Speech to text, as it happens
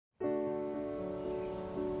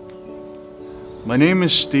My name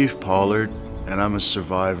is Steve Pollard, and I'm a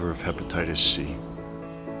survivor of hepatitis C.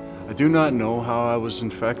 I do not know how I was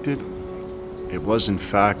infected. It was in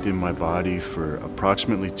fact in my body for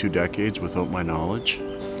approximately 2 decades without my knowledge,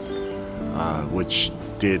 which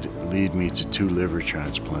did lead me to 2 liver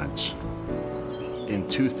transplants. In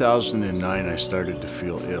 2009, I started to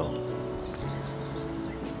feel ill.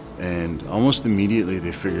 And almost immediately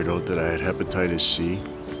they figured out that I had hepatitis C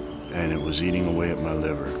and it was eating away at my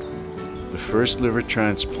liver. The first liver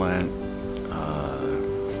transplant,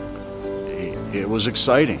 it was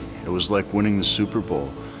exciting. It was like winning the Super Bowl.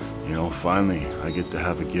 You know, finally I get to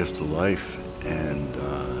have a gift of life, and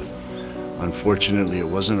unfortunately it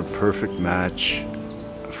wasn't a perfect match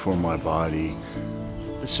for my body.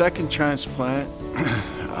 The second transplant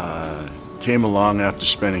came along after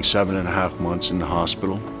spending 7.5 months in the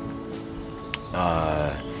hospital.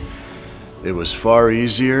 It was far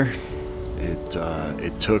easier.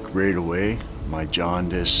 It took right away. My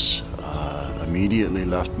jaundice immediately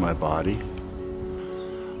left my body.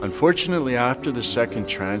 Unfortunately, after the second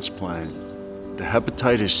transplant, the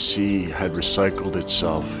hepatitis C had recycled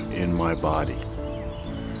itself in my body,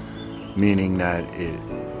 meaning that it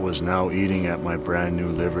was now eating at my brand new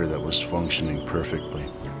liver that was functioning perfectly.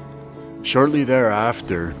 Shortly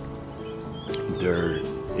thereafter,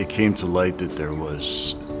 it came to light that there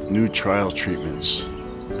was new trial treatments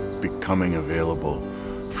becoming available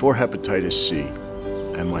for hepatitis C,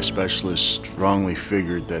 and my specialist strongly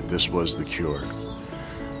figured that this was the cure.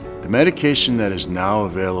 The medication that is now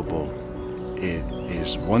available, it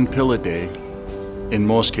is 1 pill a day. In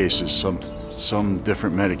most cases, some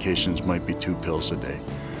different medications might be 2 pills a day.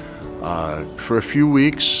 For a few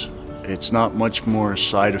weeks, it's not much more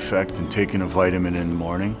side effect than taking a vitamin in the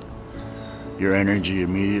morning. Your energy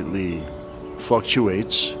immediately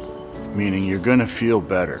fluctuates, meaning you're going to feel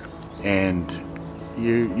better, and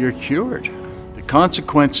you're cured. The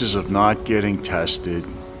consequences of not getting tested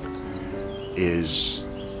is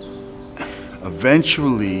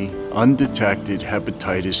eventually undetected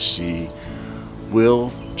hepatitis C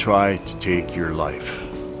will try to take your life.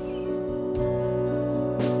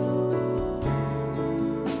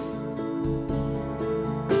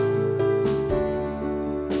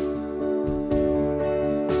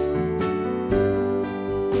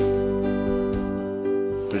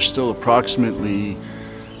 There's still approximately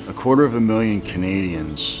 250,000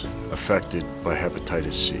 Canadians affected by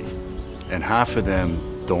hepatitis C, and half of them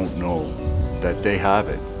don't know that they have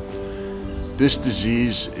it. This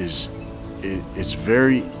disease it's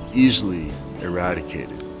very easily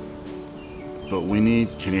eradicated, but we need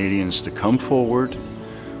Canadians to come forward.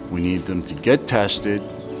 We need them to get tested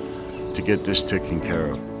to get this taken care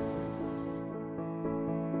of.